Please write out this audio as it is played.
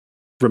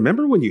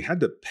Remember when you had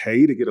to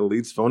pay to get a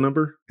lead's phone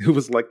number? It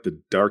was like the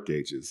dark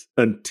ages.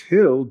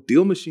 Until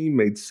Deal Machine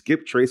made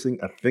skip tracing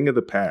a thing of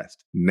the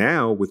past.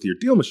 Now, with your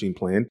Deal Machine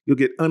plan, you'll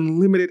get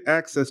unlimited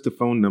access to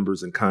phone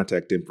numbers and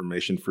contact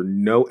information for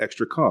no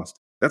extra cost.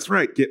 That's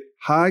right, get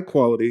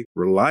high-quality,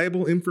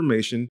 reliable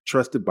information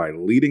trusted by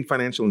leading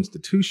financial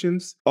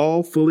institutions,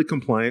 all fully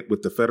compliant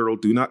with the federal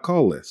Do Not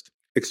Call list.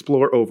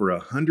 Explore over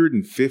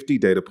 150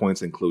 data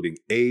points, including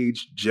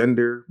age,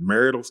 gender,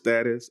 marital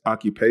status,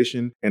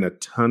 occupation, and a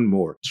ton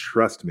more.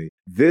 Trust me,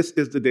 this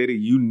is the data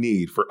you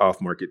need for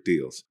off-market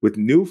deals. With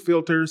new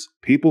filters,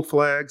 people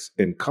flags,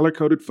 and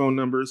color-coded phone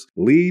numbers,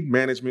 lead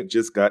management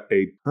just got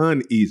a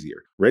ton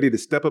easier. Ready to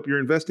step up your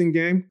investing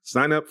game?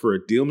 Sign up for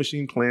a Deal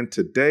Machine plan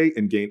today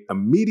and gain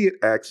immediate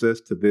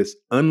access to this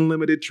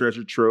unlimited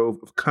treasure trove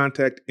of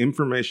contact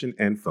information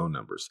and phone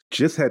numbers.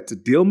 Just head to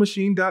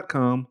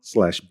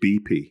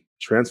DealMachine.com/BP.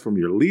 Transform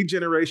your lead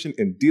generation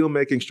and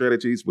deal-making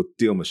strategies with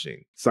Deal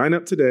Machine. Sign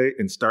up today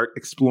and start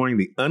exploring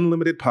the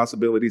unlimited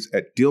possibilities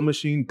at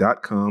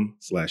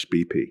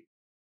DealMachine.com/BP.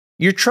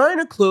 You're trying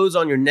to close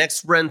on your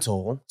next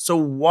rental, so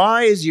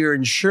why is your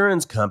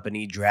insurance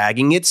company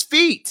dragging its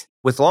feet?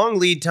 With long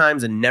lead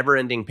times and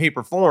never-ending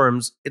paper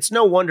forms, it's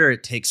no wonder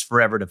it takes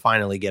forever to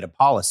finally get a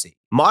policy.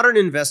 Modern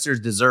investors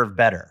deserve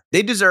better.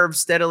 They deserve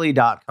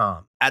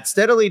Steadily.com. At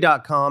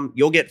Steadily.com,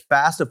 you'll get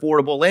fast,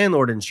 affordable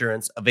landlord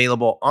insurance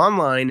available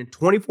online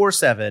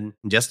 24/7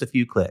 in just a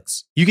few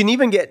clicks. You can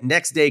even get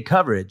next-day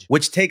coverage,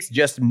 which takes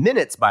just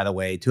minutes, by the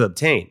way, to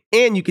obtain.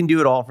 And you can do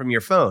it all from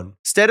your phone.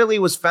 Steadily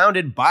was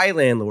founded by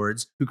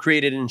landlords who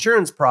created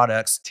insurance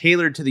products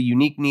tailored to the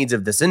unique needs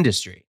of this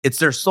industry. It's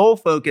their sole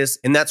focus,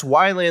 and that's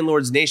why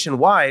landlords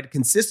nationwide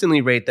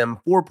consistently rate them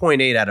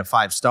 4.8 out of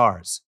 5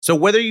 stars. So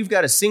whether you've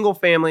got a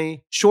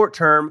single-family,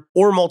 short-term,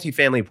 or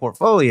multifamily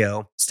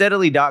portfolio,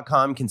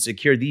 Steadily.com can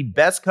secure the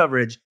best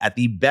coverage at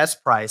the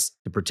best price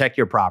to protect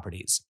your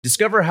properties.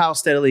 Discover how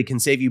Steadily can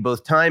save you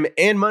both time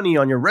and money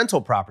on your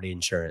rental property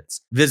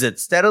insurance. Visit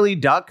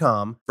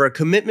Steadily.com for a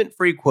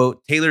commitment-free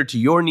quote tailored to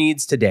your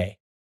needs today.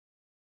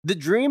 The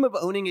dream of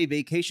owning a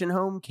vacation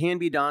home can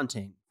be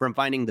daunting. From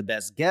finding the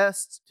best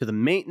guests, to the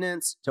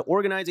maintenance, to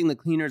organizing the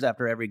cleaners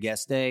after every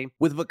guest day,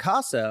 with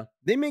Vacasa,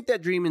 they make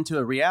that dream into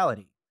a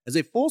reality. As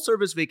a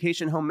full-service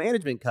vacation home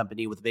management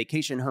company with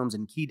vacation homes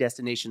in key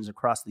destinations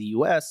across the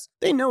U.S.,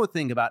 they know a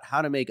thing about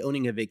how to make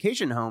owning a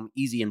vacation home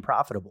easy and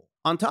profitable.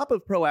 On top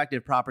of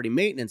proactive property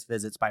maintenance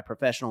visits by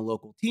professional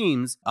local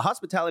teams, a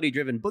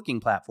hospitality-driven booking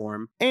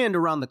platform, and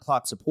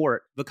around-the-clock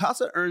support,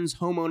 Vacasa earns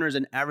homeowners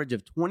an average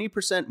of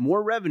 20%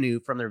 more revenue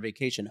from their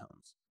vacation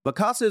homes.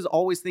 Vacasa is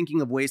always thinking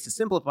of ways to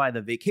simplify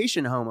the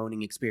vacation home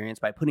owning experience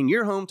by putting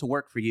your home to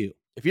work for you.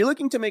 If you're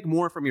looking to make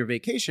more from your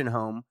vacation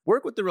home,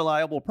 work with the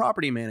reliable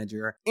property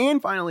manager,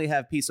 and finally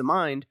have peace of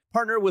mind,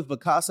 partner with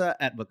Vacasa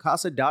at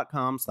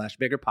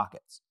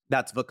vacasa.com/biggerpockets.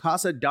 That's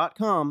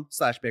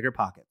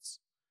vacasa.com/biggerpockets.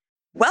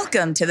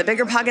 Welcome to the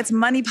Bigger Pockets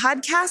Money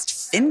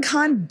Podcast,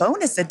 FinCon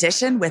Bonus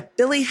Edition with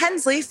Billy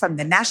Hensley from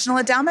the National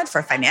Endowment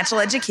for Financial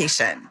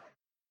Education.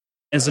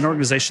 As an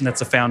organization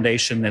that's a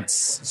foundation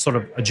that's sort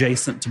of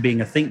adjacent to being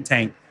a think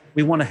tank,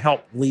 we want to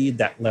help lead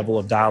that level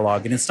of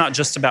dialogue. And it's not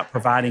just about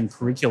providing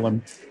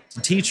curriculum to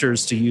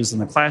teachers to use in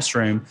the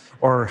classroom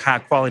or high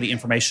quality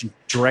information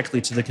directly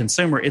to the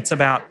consumer. It's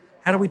about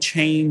how do we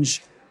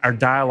change our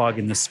dialogue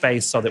in this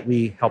space so that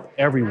we help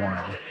everyone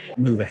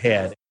move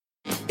ahead.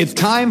 It's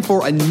time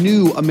for a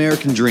new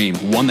American dream,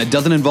 one that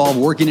doesn't involve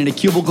working in a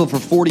cubicle for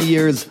 40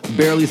 years,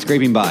 barely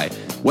scraping by.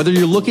 Whether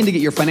you're looking to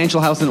get your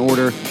financial house in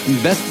order,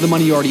 invest the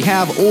money you already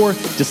have, or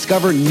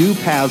discover new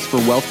paths for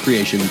wealth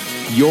creation,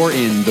 you're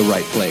in the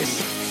right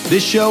place.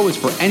 This show is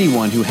for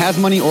anyone who has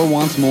money or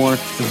wants more.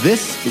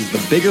 This is the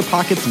Bigger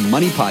Pockets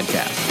Money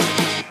Podcast.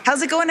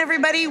 How's it going,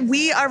 everybody?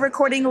 We are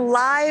recording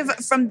live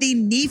from the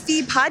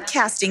NEFI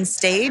podcasting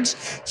stage.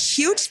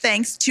 Huge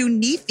thanks to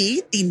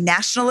NEFI, the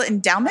National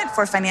Endowment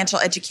for Financial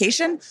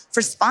Education,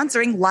 for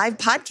sponsoring live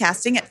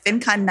podcasting at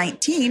FinCon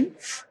 19.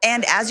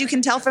 And as you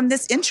can tell from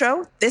this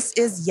intro, this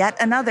is yet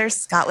another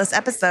Scottless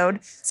episode.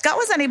 Scott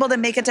was unable to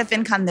make it to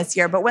FinCon this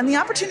year, but when the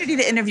opportunity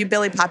to interview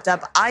Billy popped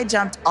up, I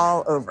jumped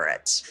all over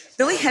it.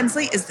 Billy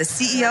Hensley is the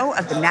CEO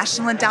of the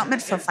National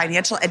Endowment for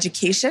Financial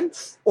Education,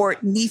 or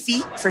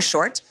NEFI for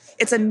short.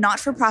 It's a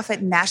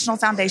not-for-profit national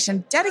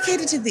foundation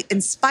dedicated to the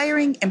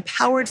inspiring,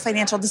 empowered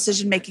financial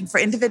decision-making for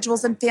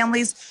individuals and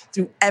families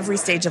through every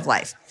stage of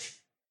life.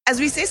 As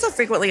we say so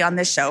frequently on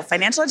this show,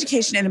 financial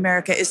education in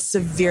America is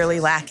severely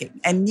lacking,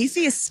 and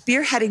NEFI is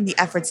spearheading the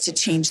efforts to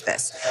change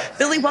this.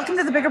 Billy, welcome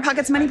to the Bigger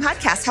Pockets Money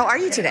Podcast. How are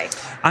you today?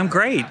 I'm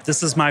great.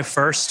 This is my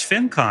first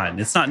FinCon.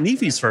 It's not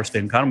NEFI's first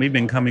FinCon. We've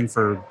been coming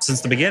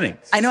since the beginning.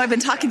 I know I've been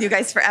talking to you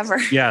guys forever.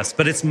 Yes,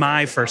 but it's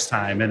my first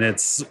time, and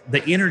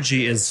the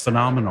energy is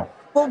phenomenal.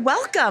 Well,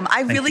 welcome.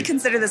 I Thank really you.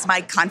 consider this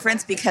my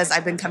conference because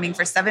I've been coming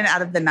for 7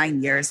 out of the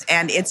 9 years,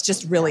 and it's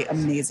just really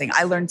amazing.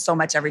 I learn so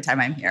much every time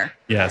I'm here.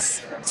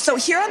 Yes. So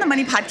here on the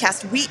Money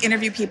Podcast, we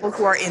interview people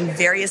who are in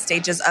various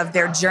stages of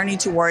their journey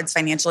towards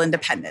financial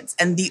independence.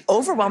 And the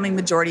overwhelming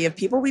majority of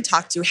people we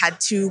talked to had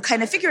to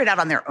kind of figure it out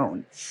on their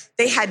own.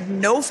 They had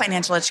no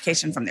financial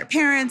education from their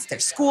parents, their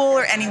school,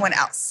 or anyone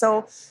else.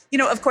 So,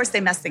 of course,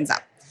 they mess things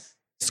up.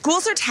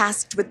 Schools are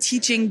tasked with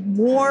teaching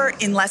more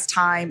in less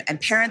time, and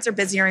parents are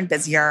busier and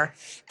busier.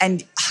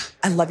 And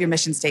I love your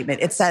mission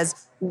statement. It says,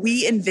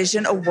 we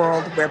envision a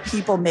world where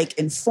people make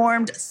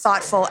informed,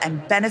 thoughtful,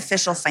 and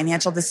beneficial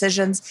financial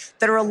decisions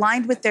that are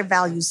aligned with their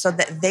values so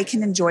that they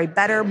can enjoy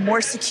better,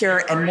 more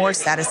secure, and more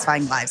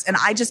satisfying lives. And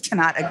I just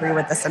cannot agree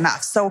with this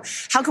enough. So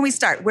how can we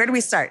start? Where do we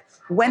start?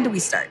 When do we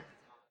start?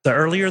 The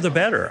earlier, the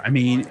better. I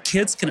mean,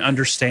 kids can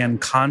understand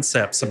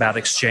concepts about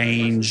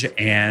exchange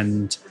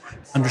and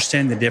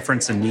understand the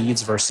difference in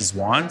needs versus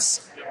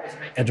wants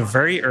at a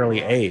very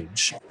early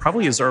age,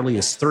 probably as early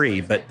as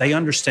 3, but they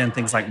understand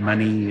things like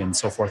money and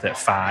so forth at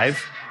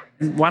 5.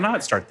 Why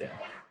not start then?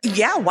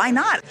 Yeah, why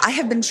not? I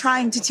have been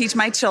trying to teach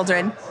my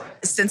children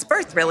since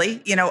birth,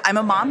 really. I'm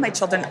a mom. My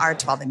children are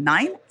 12 and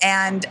 9.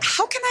 And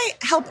how can I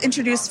help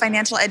introduce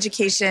financial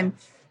education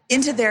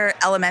into their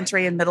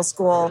elementary and middle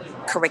school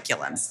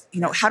curriculums?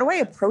 How do I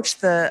approach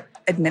the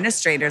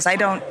administrators? I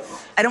don't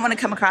want to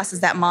come across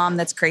as that mom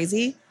that's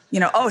crazy.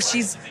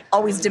 She's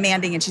always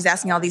demanding and she's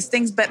asking all these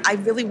things, but I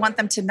really want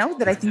them to know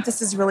that I think this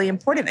is really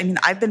important. I mean,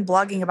 I've been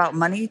blogging about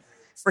money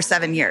for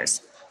 7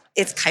 years.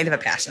 It's kind of a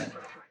passion.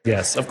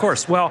 Yes, of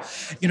course. Well,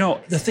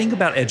 the thing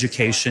about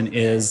education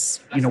is,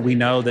 we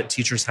know that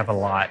teachers have a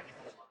lot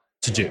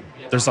to do.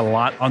 There's a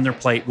lot on their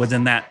plate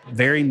within that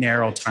very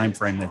narrow time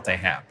frame that they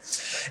have.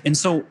 And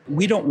so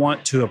we don't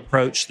want to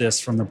approach this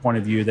from the point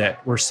of view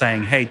that we're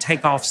saying, hey,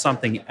 take off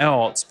something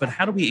else, but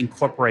how do we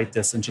incorporate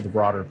this into the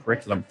broader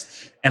curriculum?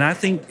 And I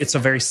think it's a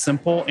very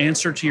simple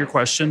answer to your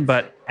question,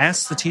 but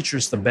ask the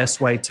teachers the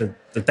best way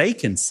that they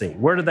can see.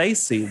 Where do they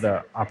see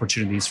the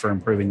opportunities for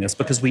improving this?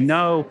 Because we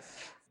know,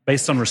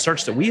 based on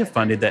research that we have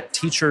funded, that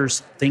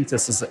teachers think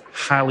this is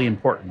highly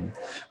important.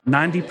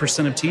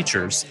 90% of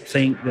teachers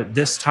think that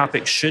this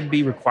topic should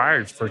be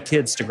required for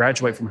kids to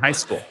graduate from high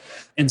school.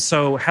 And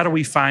so how do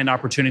we find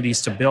opportunities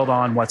to build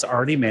on what's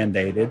already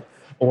mandated?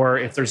 Or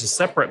if there's a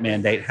separate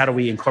mandate, how do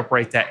we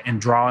incorporate that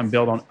and draw and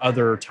build on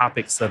other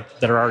topics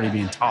that are already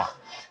being taught?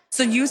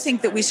 So you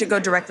think that we should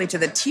go directly to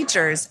the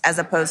teachers as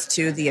opposed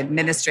to the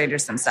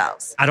administrators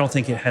themselves? I don't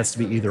think it has to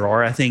be either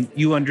or. I think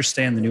you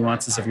understand the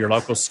nuances of your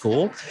local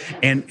school.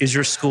 And is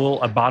your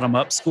school a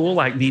bottom-up school,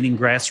 like meeting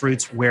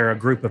grassroots, where a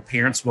group of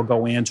parents will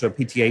go into a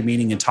PTA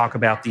meeting and talk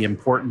about the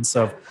importance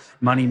of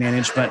money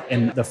management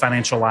and the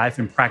financial life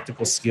and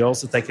practical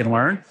skills that they can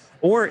learn?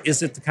 Or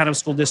is it the kind of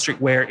school district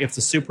where if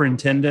the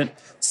superintendent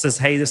says,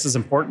 hey, this is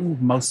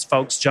important, most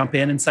folks jump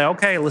in and say,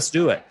 okay, let's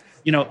do it.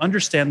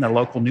 Understand the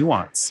local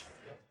nuance.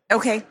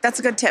 Okay, that's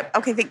a good tip.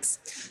 Okay,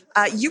 thanks.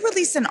 You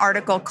released an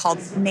article called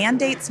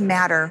Mandates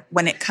Matter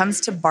When It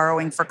Comes to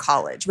Borrowing for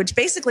College, which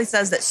basically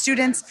says that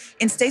students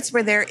in states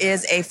where there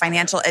is a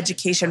financial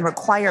education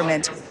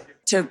requirement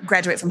to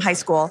graduate from high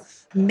school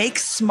make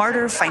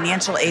smarter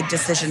financial aid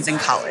decisions in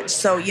college.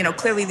 So,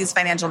 clearly these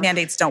financial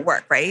mandates don't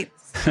work, right?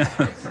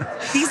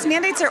 These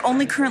mandates are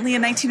only currently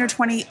in 19 or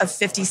 20 of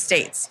 50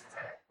 states,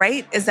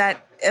 right?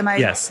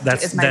 Yes,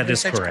 that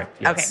is correct.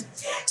 Yes.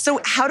 Okay.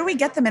 So how do we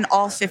get them in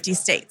all 50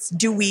 states?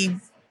 Do we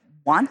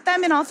want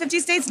them in all 50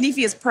 states?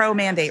 NEFI is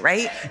pro-mandate,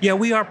 right? Yeah,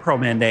 we are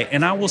pro-mandate.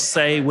 And I will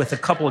say with a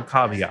couple of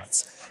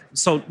caveats.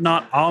 So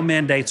not all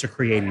mandates are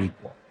created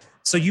equal.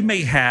 So you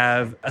may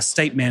have a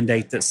state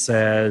mandate that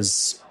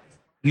says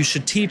you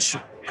should teach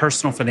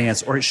personal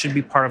finance or it should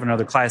be part of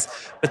another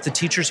class, but the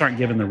teachers aren't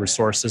given the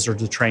resources or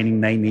the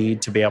training they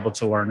need to be able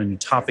to learn a new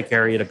topic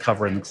area to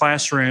cover in the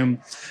classroom.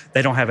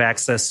 They don't have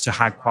access to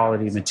high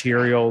quality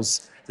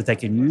materials that they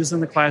can use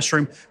in the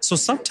classroom. So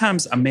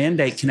sometimes a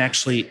mandate can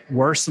actually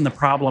worsen the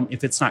problem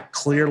if it's not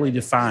clearly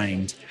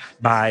defined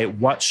by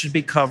what should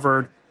be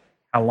covered,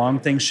 how long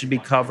things should be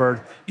covered.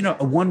 A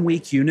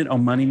 1-week unit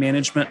on money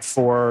management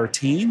for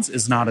teens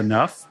is not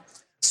enough.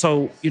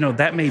 So,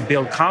 that may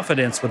build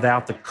confidence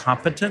without the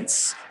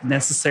competence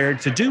necessary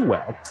to do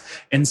well.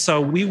 And so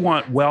we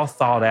want well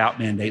thought out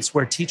mandates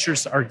where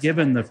teachers are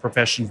given the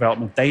professional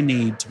development they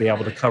need to be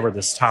able to cover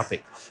this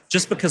topic.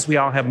 Just because we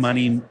all have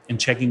money in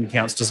checking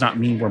accounts does not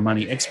mean we're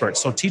money experts.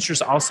 So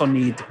teachers also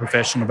need the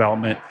professional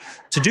development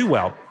to do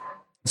well.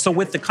 So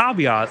with the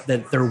caveat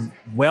that they're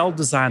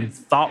well-designed,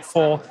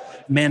 thoughtful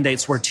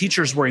mandates where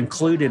teachers were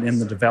included in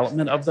the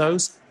development of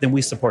those, then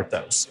we support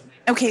those.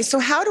 Okay, so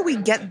how do we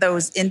get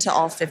those into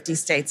all 50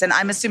 states? And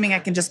I'm assuming I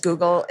can just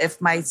Google if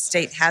my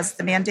state has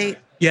the mandate?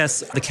 Yes,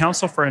 the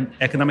Council for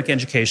Economic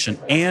Education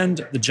and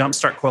the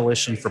Jumpstart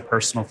Coalition for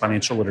Personal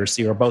Financial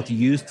Literacy are both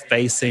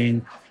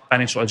youth-facing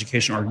financial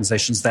education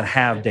organizations that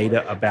have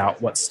data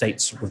about what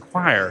states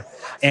require.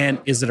 And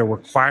is it a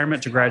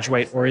requirement to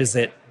graduate or is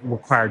it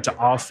required to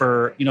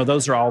offer?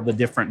 Those are all the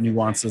different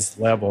nuances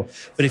level.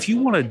 But if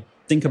you want to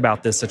think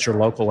about this at your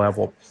local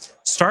level,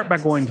 start by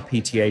going to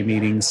PTA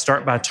meetings,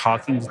 start by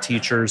talking to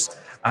teachers.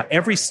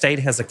 Every state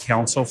has a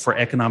council for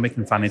economic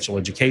and financial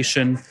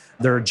education.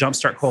 There are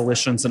Jumpstart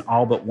coalitions in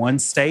all but one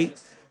state.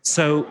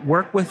 So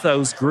work with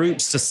those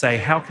groups to say,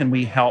 how can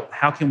we help?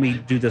 How can we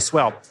do this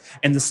well?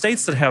 And the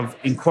states that have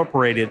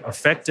incorporated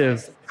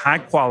effective,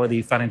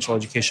 high-quality financial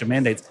education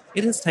mandates,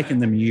 it has taken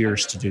them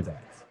years to do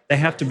that. They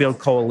have to build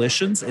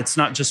coalitions. It's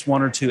not just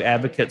one or two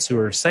advocates who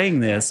are saying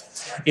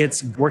this.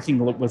 It's working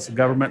with the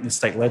government and the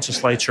state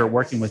legislature,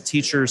 working with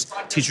teachers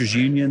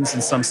unions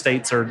in some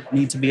states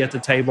need to be at the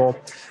table,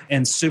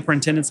 and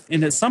superintendents.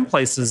 And in some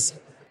places,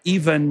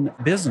 even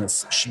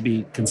business should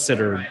be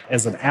considered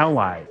as an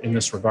ally in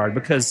this regard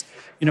because,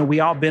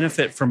 we all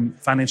benefit from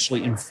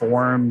financially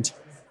informed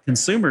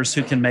consumers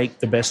who can make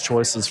the best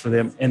choices for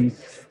them and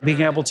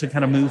being able to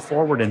kind of move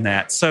forward in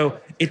that. So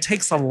it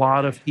takes a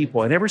lot of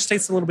people, and every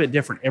state's a little bit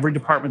different. Every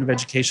Department of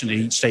Education in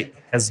each state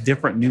has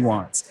different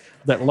nuance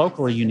that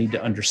locally you need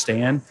to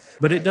understand,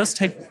 but it does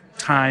take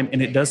time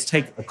and it does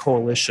take a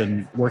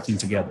coalition working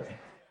together.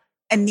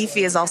 And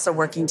NEFI is also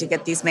working to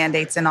get these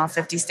mandates in all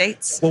 50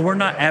 states? Well, we're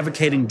not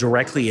advocating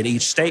directly at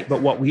each state,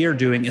 but what we are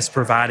doing is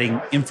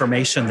providing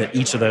information that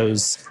each of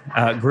those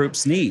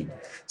groups need.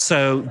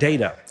 So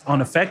data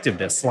on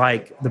effectiveness,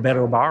 like the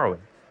better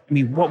borrowing. I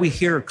mean, what we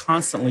hear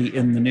constantly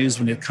in the news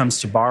when it comes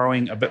to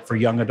borrowing a bit for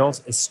young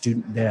adults is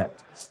student debt.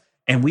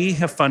 And we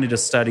have funded a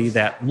study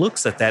that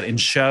looks at that and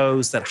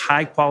shows that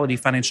high-quality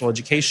financial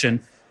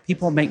education,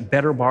 people make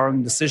better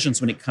borrowing decisions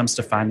when it comes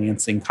to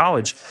financing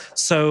college.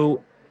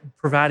 So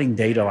providing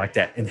data like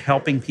that and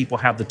helping people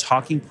have the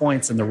talking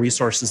points and the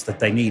resources that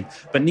they need.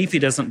 But NEFI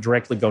doesn't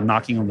directly go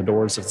knocking on the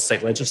doors of the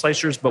state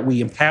legislatures, but we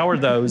empower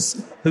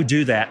those who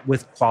do that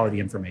with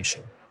quality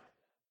information.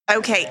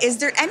 Okay, is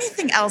there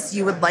anything else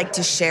you would like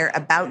to share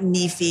about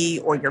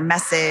NEFI or your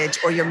message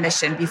or your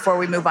mission before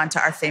we move on to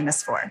our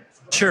famous four?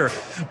 Sure.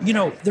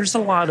 There's a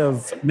lot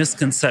of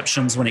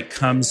misconceptions when it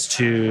comes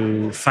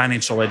to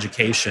financial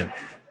education.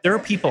 There are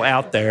people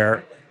out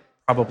there,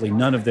 probably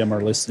none of them are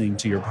listening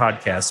to your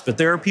podcast, but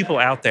there are people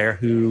out there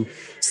who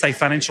say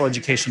financial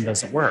education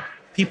doesn't work.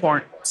 People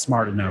aren't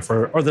smart enough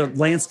or the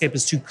landscape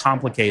is too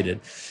complicated.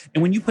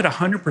 And when you put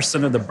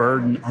 100% of the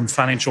burden on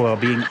financial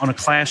well-being on a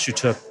class you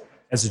took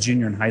as a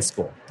junior in high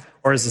school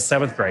or as a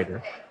seventh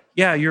grader,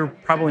 you're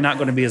probably not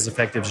going to be as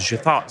effective as you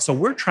thought. So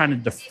we're trying to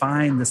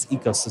define this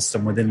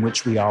ecosystem within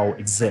which we all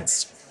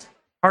exist.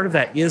 Part of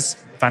that is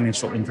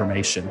financial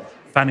information,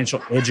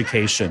 financial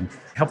education,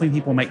 helping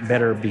people make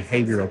better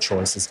behavioral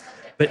choices.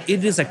 But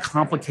it is a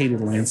complicated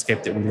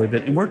landscape that we live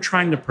in, and we're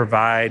trying to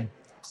provide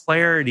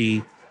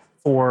clarity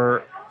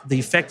for the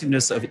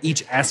effectiveness of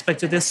each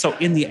aspect of this. So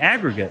in the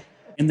aggregate,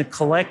 in the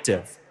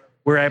collective,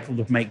 we're able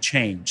to make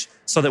change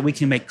so that we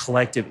can make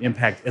collective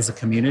impact as a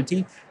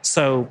community.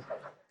 So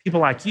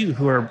people like you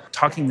who are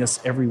talking this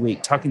every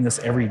week, talking this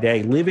every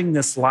day, living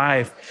this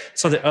life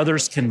so that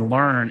others can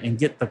learn and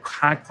get the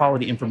high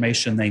quality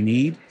information they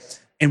need.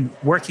 And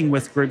working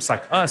with groups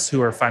like us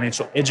who are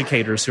financial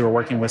educators, who are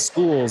working with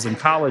schools and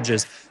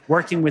colleges,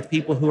 working with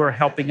people who are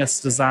helping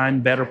us design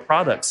better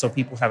products so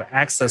people have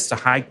access to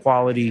high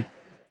quality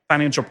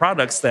financial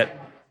products that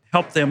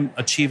help them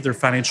achieve their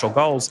financial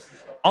goals.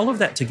 All of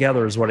that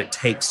together is what it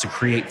takes to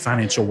create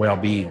financial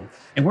well-being.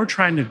 And we're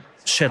trying to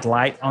shed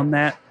light on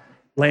that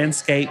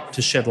landscape,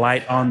 to shed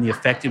light on the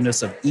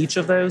effectiveness of each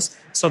of those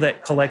so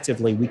that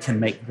collectively we can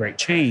make great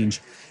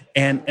change.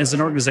 And as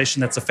an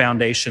organization that's a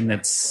foundation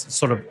that's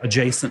sort of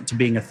adjacent to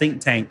being a think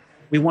tank,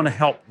 we want to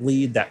help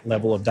lead that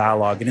level of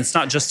dialogue. And it's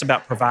not just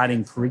about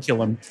providing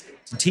curriculum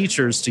to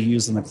teachers to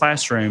use in the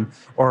classroom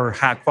or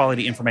high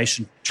quality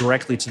information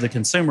directly to the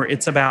consumer.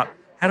 It's about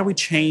how do we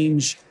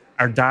change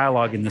our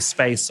dialogue in this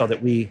space so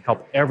that we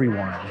help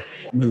everyone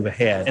move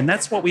ahead. And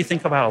that's what we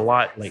think about a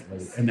lot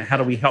lately. And how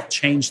do we help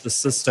change the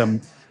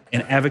system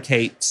and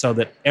advocate so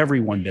that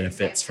everyone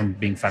benefits from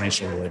being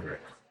financially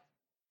literate?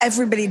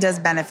 Everybody does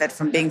benefit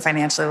from being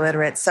financially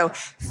literate. So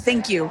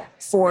thank you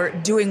for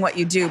doing what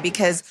you do,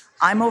 because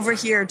I'm over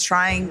here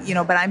trying,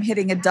 but I'm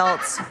hitting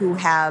adults who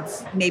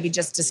have maybe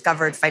just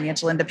discovered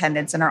financial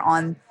independence and are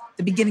on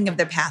the beginning of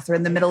their path or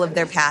in the middle of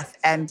their path.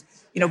 And,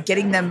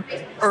 getting them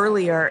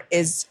earlier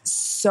is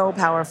so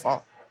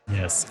powerful.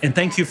 Yes. And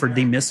thank you for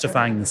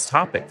demystifying this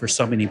topic for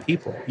so many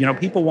people.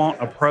 People won't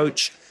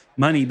approach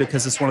money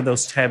because it's one of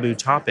those taboo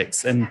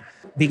topics. And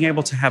being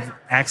able to have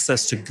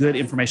access to good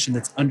information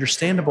that's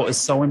understandable is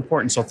so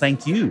important. So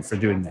thank you for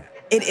doing that.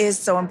 It is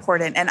so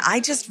important. And I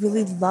just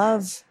really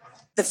love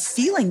the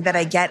feeling that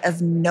I get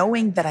of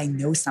knowing that I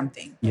know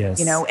something. Yes.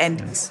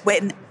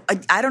 When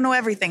I don't know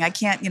everything, I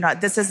can't,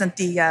 this isn't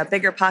the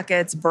Bigger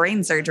Pockets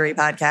brain surgery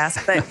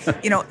podcast, but,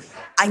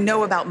 I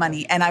know about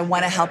money and I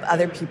want to help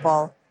other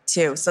people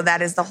too. So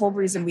that is the whole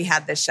reason we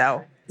had this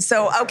show.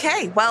 So,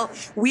 okay, well,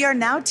 we are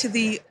now to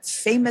the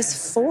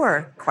famous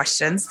 4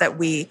 questions that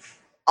we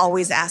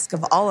always ask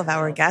of all of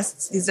our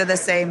guests. These are the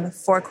same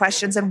 4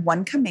 questions and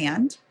 1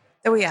 command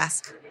that we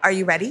ask. Are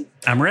you ready?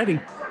 I'm ready.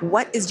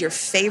 What is your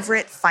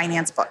favorite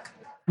finance book?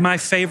 My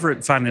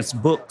favorite finance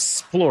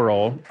books,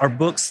 plural, are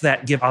books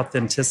that give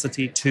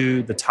authenticity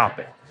to the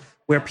topic,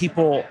 where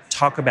people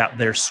talk about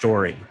their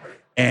story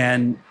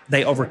and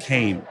they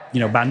overcame,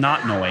 by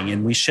not knowing,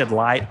 and we shed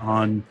light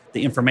on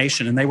the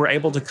information and they were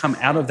able to come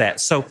out of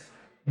that. So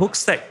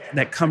books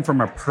that come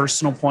from a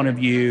personal point of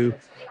view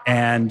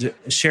and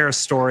share a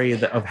story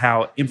of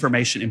how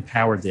information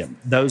empowered them.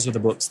 Those are the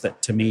books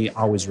that, to me,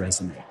 always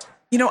resonate.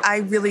 I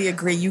really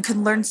agree. You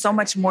can learn so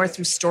much more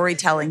through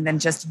storytelling than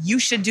just, you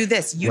should do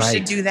this, you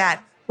should do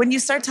that. When you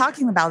start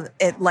talking about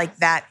it like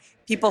that,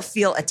 people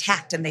feel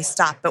attacked and they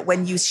stop. But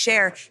when you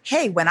share,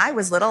 hey, when I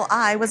was little,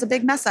 I was a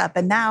big mess up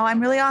and now I'm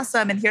really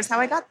awesome and here's how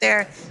I got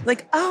there.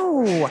 Like,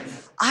 oh,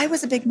 I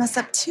was a big mess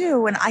up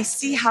too. And I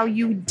see how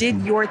you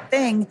did your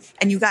thing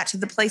and you got to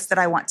the place that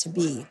I want to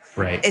be.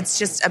 Right. It's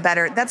just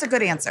that's a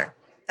good answer.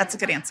 That's a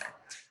good answer.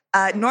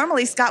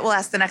 Normally, Scott will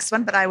ask the next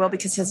one, but I will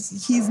because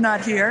he's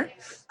not here.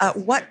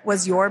 What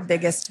was your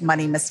biggest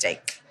money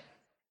mistake?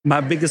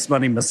 My biggest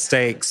money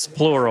mistakes,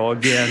 plural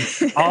again,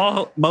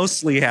 all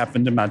mostly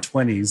happened in my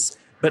 20s.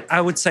 But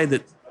I would say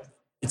that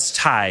it's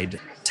tied.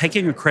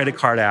 Taking a credit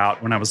card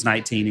out when I was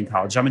 19 in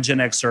college. I'm a Gen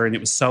Xer, and it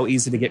was so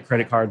easy to get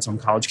credit cards on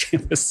college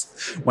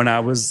campus when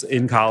I was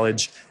in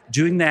college.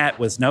 Doing that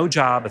with no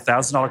job,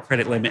 $1,000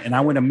 credit limit, and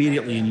I went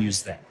immediately and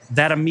used that.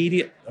 That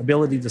immediate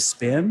ability to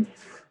spend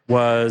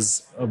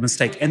was a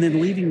mistake. And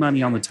then leaving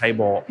money on the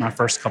table my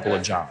first couple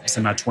of jobs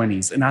in my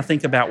 20s. And I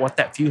think about what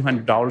that few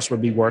 $100s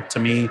would be worth to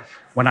me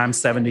when I'm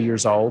 70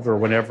 years old or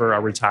whenever I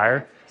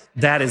retire.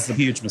 That is a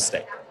huge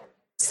mistake.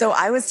 So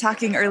I was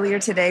talking earlier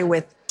today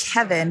with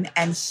Kevin,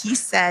 and he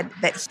said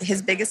that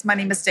his biggest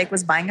money mistake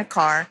was buying a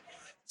car.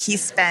 He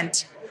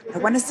spent, I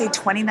want to say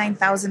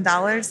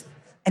 $29,000.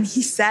 And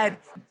he said,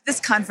 this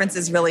conference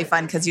is really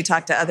fun because you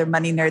talk to other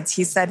money nerds.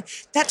 He said,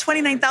 that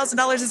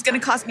 $29,000 is going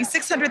to cost me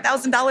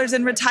 $600,000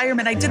 in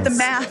retirement. I did the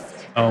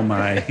math. Oh,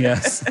 my.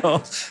 Yes.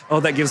 Oh,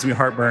 that gives me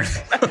heartburn.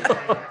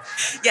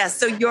 Yes.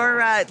 So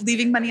you're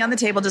leaving money on the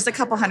table, just a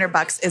couple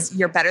 $100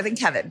 you're better than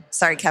Kevin.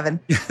 Sorry, Kevin.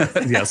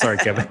 Yeah, sorry,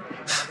 Kevin.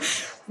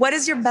 What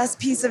is your best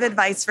piece of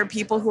advice for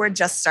people who are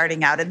just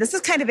starting out? And this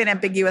is kind of an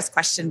ambiguous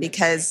question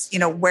because,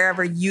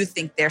 wherever you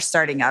think they're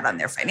starting out on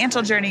their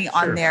financial journey,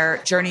 on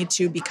their journey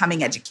to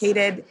becoming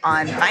educated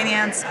on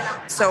finance.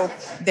 So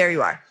there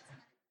you are.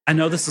 I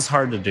know this is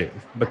hard to do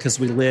because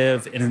we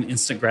live in an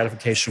instant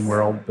gratification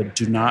world, but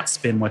do not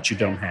spend what you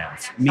don't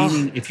have.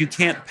 Meaning, if you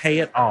can't pay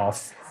it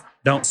off,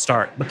 don't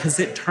start because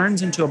it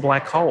turns into a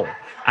black hole.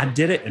 I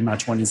did it in my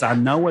 20s. I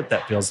know what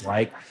that feels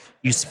like.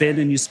 You spend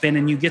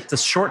and you get the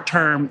short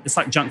term. It's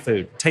like junk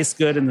food. It tastes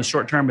good in the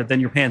short term, but then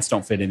your pants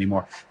don't fit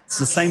anymore. It's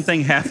the same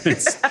thing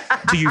happens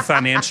to you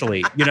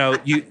financially.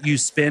 You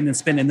spend and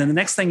spend. And then the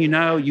next thing you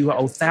know, you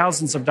owe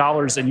thousands of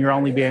dollars and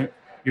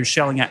you're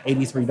shelling out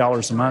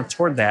 $83 a month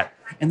toward that.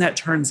 And that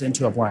turns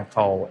into a black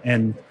hole.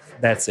 And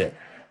that's it.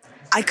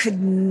 I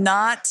could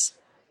not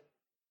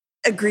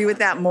agree with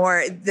that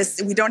more.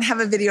 We don't have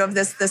a video of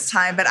this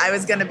time, but I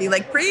was going to be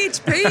like, preach.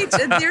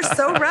 And you're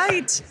so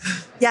right.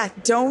 Yeah.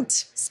 Don't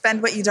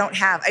spend what you don't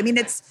have. I mean,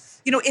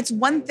 it's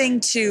one thing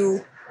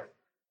to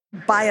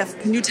buy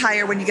a new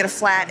tire when you get a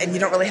flat and you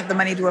don't really have the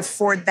money to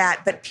afford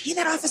that, but pay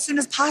that off as soon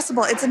as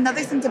possible. It's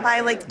another thing to buy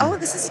like, oh,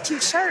 this is a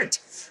cute shirt.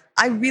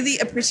 I really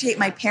appreciate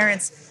my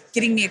parents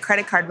getting me a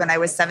credit card when I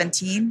was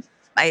 17.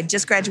 I had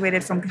just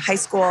graduated from high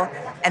school,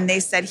 and they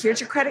said, here's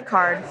your credit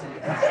card.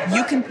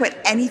 You can put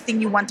anything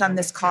you want on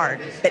this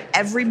card, but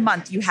every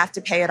month you have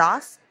to pay it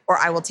off or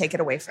I will take it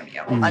away from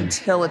you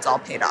until it's all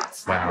paid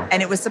off. Wow.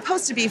 And it was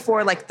supposed to be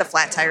for like the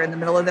flat tire in the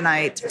middle of the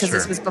night because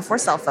this was before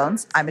cell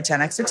phones. I'm a Gen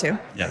Xer too.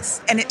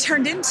 Yes. And it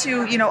turned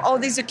into, oh,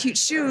 these are cute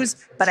shoes,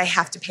 but I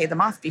have to pay them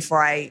off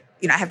before I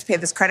have to pay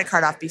this credit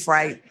card off before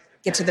I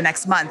get to the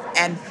next month.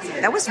 And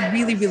that was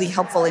really, really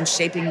helpful in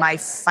shaping my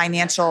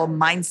financial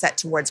mindset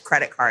towards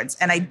credit cards.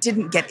 And I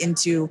didn't get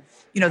into,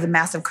 the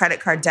massive credit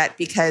card debt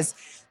because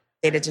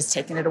they'd have just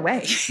taken it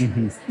away.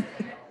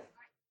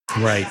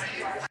 Mm-hmm. Right.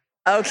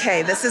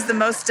 Okay, this is the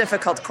most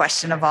difficult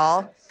question of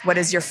all. What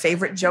is your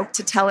favorite joke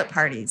to tell at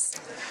parties?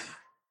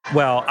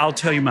 Well, I'll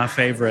tell you my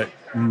favorite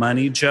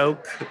money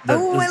joke. I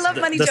love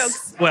money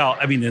jokes. Well,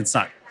 I mean, it's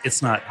not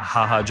a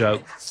ha-ha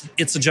joke.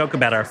 It's a joke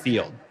about our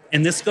field.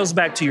 And this goes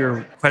back to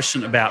your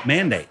question about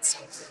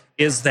mandates,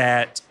 is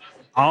that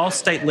all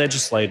state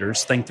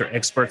legislators think they're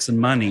experts in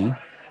money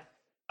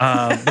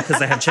because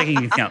they have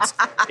checking accounts.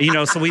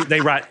 So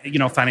they write,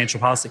 financial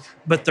policy.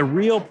 But the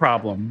real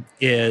problem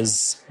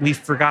is we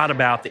forgot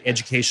about the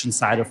education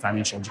side of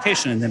financial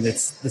education, and then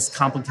it's this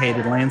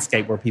complicated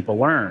landscape where people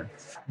learn.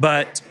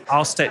 But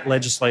all state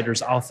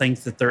legislators all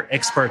think that they're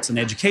experts in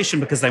education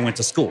because they went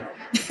to school.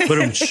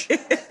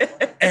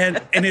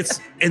 And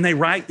they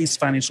write these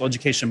financial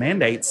education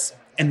mandates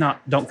and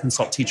don't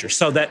consult teachers.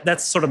 So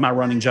that's sort of my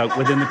running joke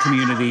within the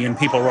community, and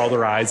people roll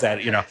their eyes at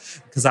it,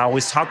 because I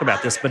always talk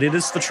about this, but it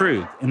is the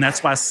truth. And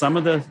that's why some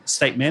of the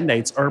state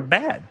mandates are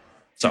bad.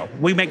 So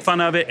we make fun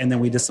of it and then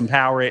we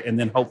disempower it and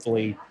then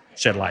hopefully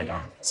shed light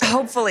on it. So.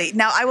 Hopefully.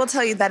 Now, I will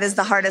tell you that is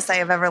the hardest I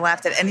have ever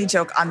laughed at any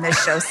joke on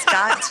this show,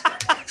 Scott.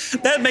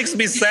 That makes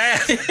me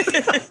sad.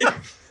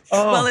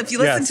 Well, if you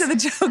listen to the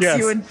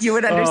jokes, you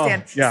would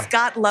understand.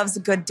 Scott loves a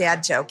good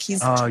dad joke.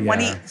 He's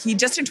 20. He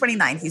just turned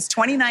 29. He's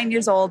 29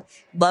 years old.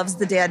 Loves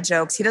the dad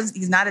jokes.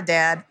 He's not a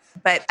dad,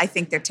 but I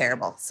think they're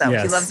terrible. So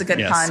he loves a good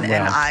pun,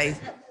 and I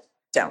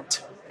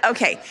don't.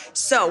 Okay,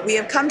 so we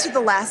have come to the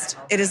last.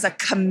 It is a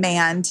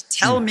command.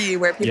 Tell me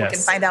where people can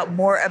find out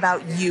more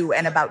about you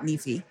and about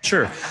NEFI.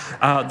 Sure.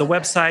 The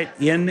website,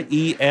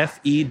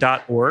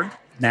 nefe.org,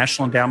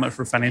 National Endowment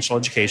for Financial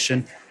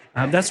Education.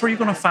 That's where you're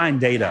going to find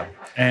data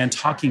and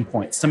talking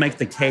points to make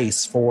the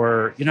case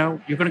for, you're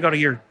going to go to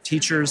your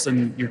teachers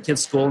and your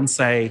kids' school and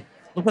say,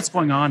 look what's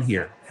going on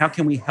here. How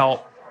can we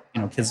help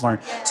kids learn?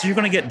 So you're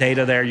going to get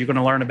data there. You're going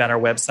to learn about our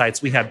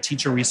websites. We have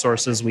teacher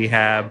resources. We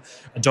have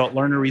adult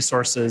learner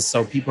resources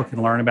so people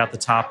can learn about the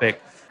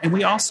topic. And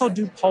we also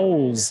do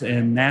polls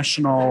and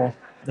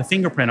the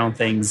fingerprint on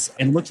things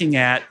and looking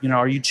at,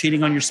 are you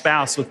cheating on your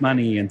spouse with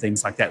money and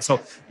things like that. So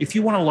if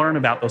you want to learn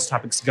about those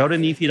topics, go to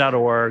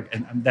nefe.org,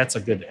 and that's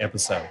a good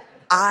episode.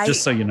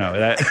 Just so you know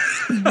that.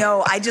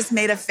 No, I just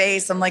made a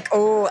face. I'm like,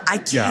 I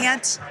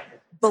can't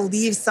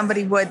believe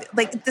somebody would,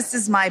 this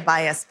is my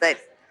bias, but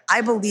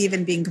I believe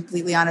in being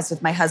completely honest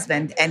with my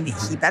husband, and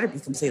he better be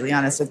completely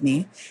honest with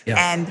me. Yeah.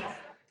 And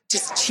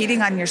just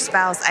cheating on your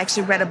spouse. I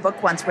actually read a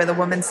book once where the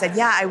woman said,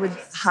 I would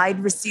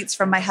hide receipts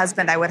from my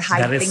husband. I would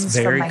hide things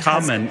from my husband. That is very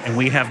common, and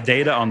we have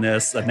data on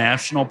this, a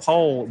national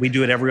poll. We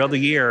do it every other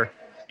year,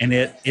 and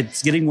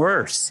it's getting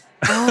worse.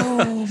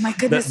 Oh, my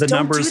goodness. The don't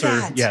numbers do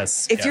that. are,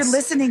 If you're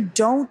listening,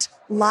 don't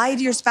lie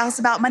to your spouse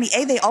about money.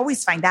 They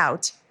always find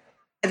out.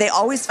 They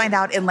always find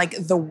out in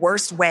the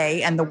worst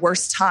way and the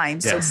worst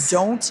time. So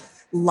don't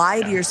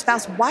lie to your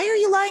spouse. Why are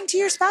you lying to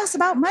your spouse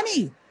about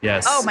money?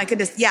 Yes. Oh my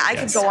goodness. Yeah, I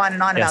could go on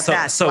and on about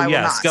that. So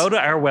go to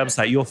our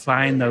website. You'll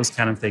find those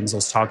kind of things,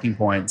 those talking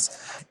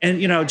points.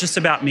 And, just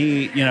about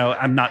me,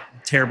 I'm not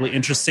terribly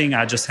interesting.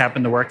 I just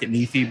happen to work at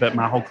NEFI, but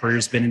my whole career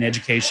has been in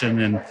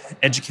education and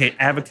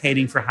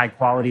advocating for high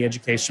quality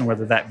education,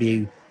 whether that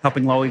be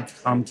helping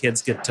low-income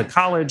kids get to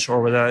college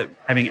or without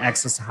having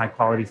access to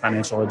high-quality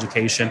financial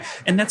education.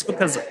 And that's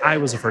because I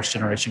was a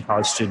first-generation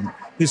college student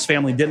whose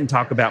family didn't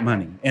talk about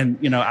money. And,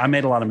 I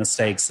made a lot of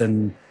mistakes,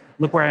 and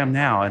look where I am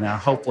now. And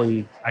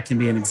hopefully I can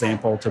be an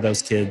example to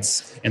those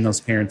kids and those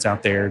parents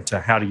out there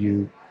to how do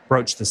you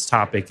broach this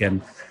topic.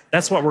 And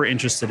that's what we're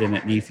interested in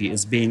at NEFI,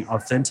 is being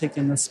authentic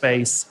in the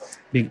space,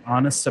 being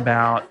honest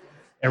about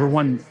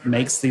everyone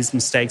makes these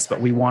mistakes, but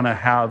we want to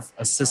have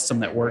a system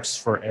that works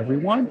for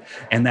everyone,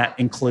 and that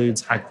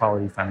includes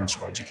high-quality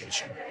financial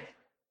education.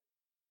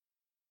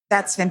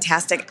 That's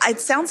fantastic.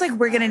 It sounds like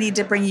we're going to need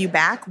to bring you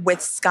back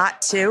with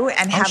Scott too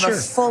and have a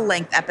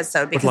full-length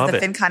episode because the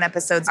FinCon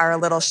episodes are a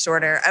little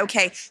shorter.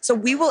 Okay, so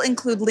we will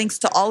include links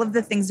to all of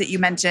the things that you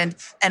mentioned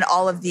and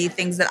all of the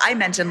things that I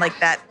mentioned, like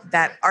that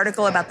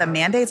article about the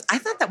mandates. I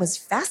thought that was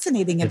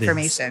fascinating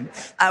information.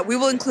 We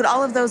will include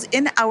all of those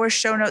in our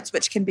show notes,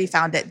 which can be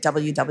found at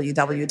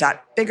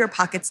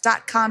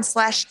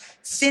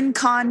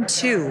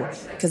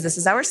www.biggerpockets.com/FinCon2, because this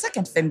is our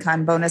second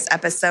FinCon bonus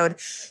episode.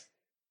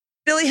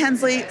 Billy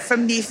Hensley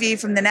from NEFI,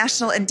 from the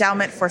National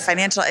Endowment for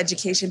Financial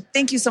Education.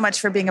 Thank you so much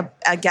for being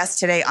a guest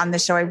today on the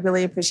show. I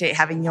really appreciate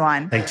having you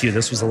on. Thank you.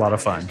 This was a lot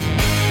of fun.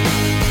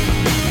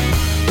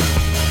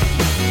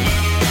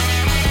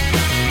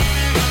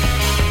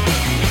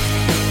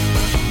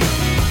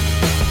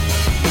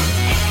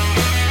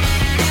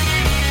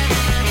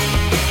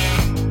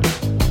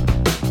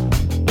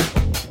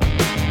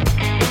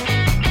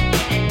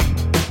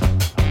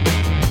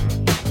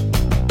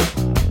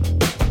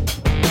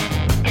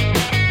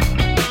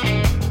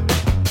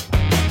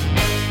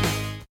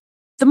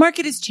 The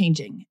market is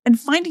changing, and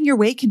finding your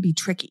way can be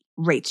tricky.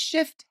 Rates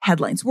shift,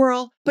 headlines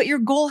whirl, but your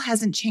goal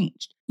hasn't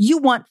changed. You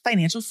want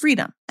financial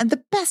freedom, and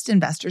the best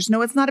investors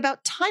know it's not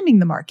about timing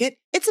the market,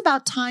 it's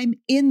about time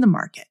in the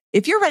market.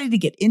 If you're ready to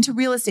get into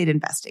real estate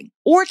investing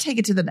or take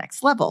it to the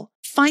next level,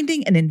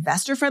 finding an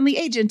investor-friendly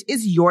agent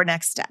is your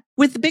next step.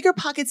 With the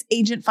BiggerPockets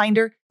Agent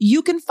Finder,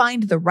 you can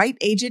find the right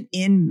agent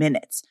in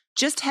minutes.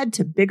 Just head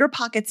to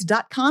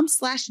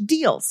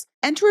biggerpockets.com/deals.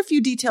 Enter a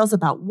few details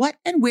about what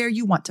and where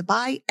you want to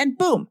buy, and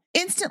boom,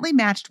 instantly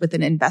matched with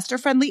an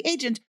investor-friendly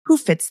agent who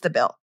fits the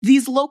bill.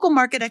 These local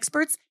market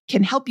experts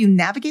can help you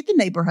navigate the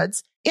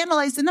neighborhoods,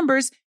 analyze the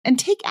numbers, and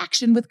take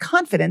action with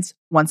confidence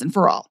once and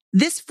for all.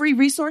 This free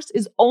resource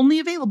is only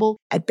available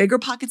at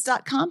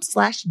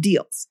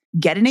biggerpockets.com/deals.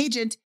 Get an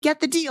agent, get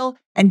the deal,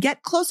 and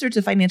get closer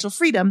to financial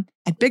freedom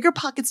at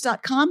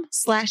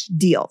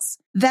biggerpockets.com/deals.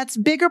 That's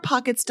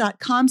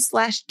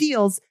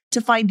biggerpockets.com/deals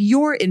to find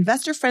your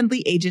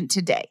investor-friendly agent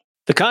today.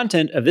 The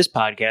content of this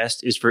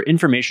podcast is for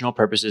informational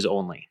purposes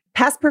only.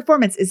 Past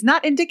performance is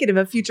not indicative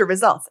of future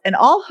results, and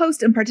all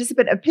host and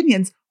participant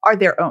opinions are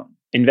their own.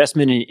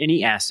 Investment in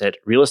any asset,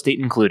 real estate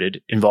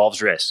included,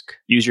 involves risk.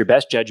 Use your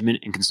best judgment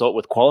and consult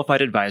with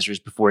qualified advisors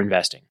before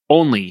investing.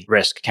 Only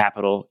risk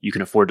capital you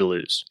can afford to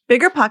lose.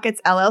 BiggerPockets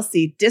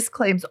LLC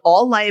disclaims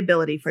all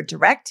liability for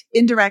direct,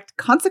 indirect,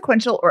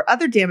 consequential, or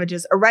other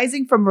damages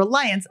arising from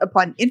reliance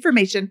upon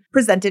information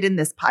presented in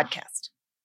this podcast.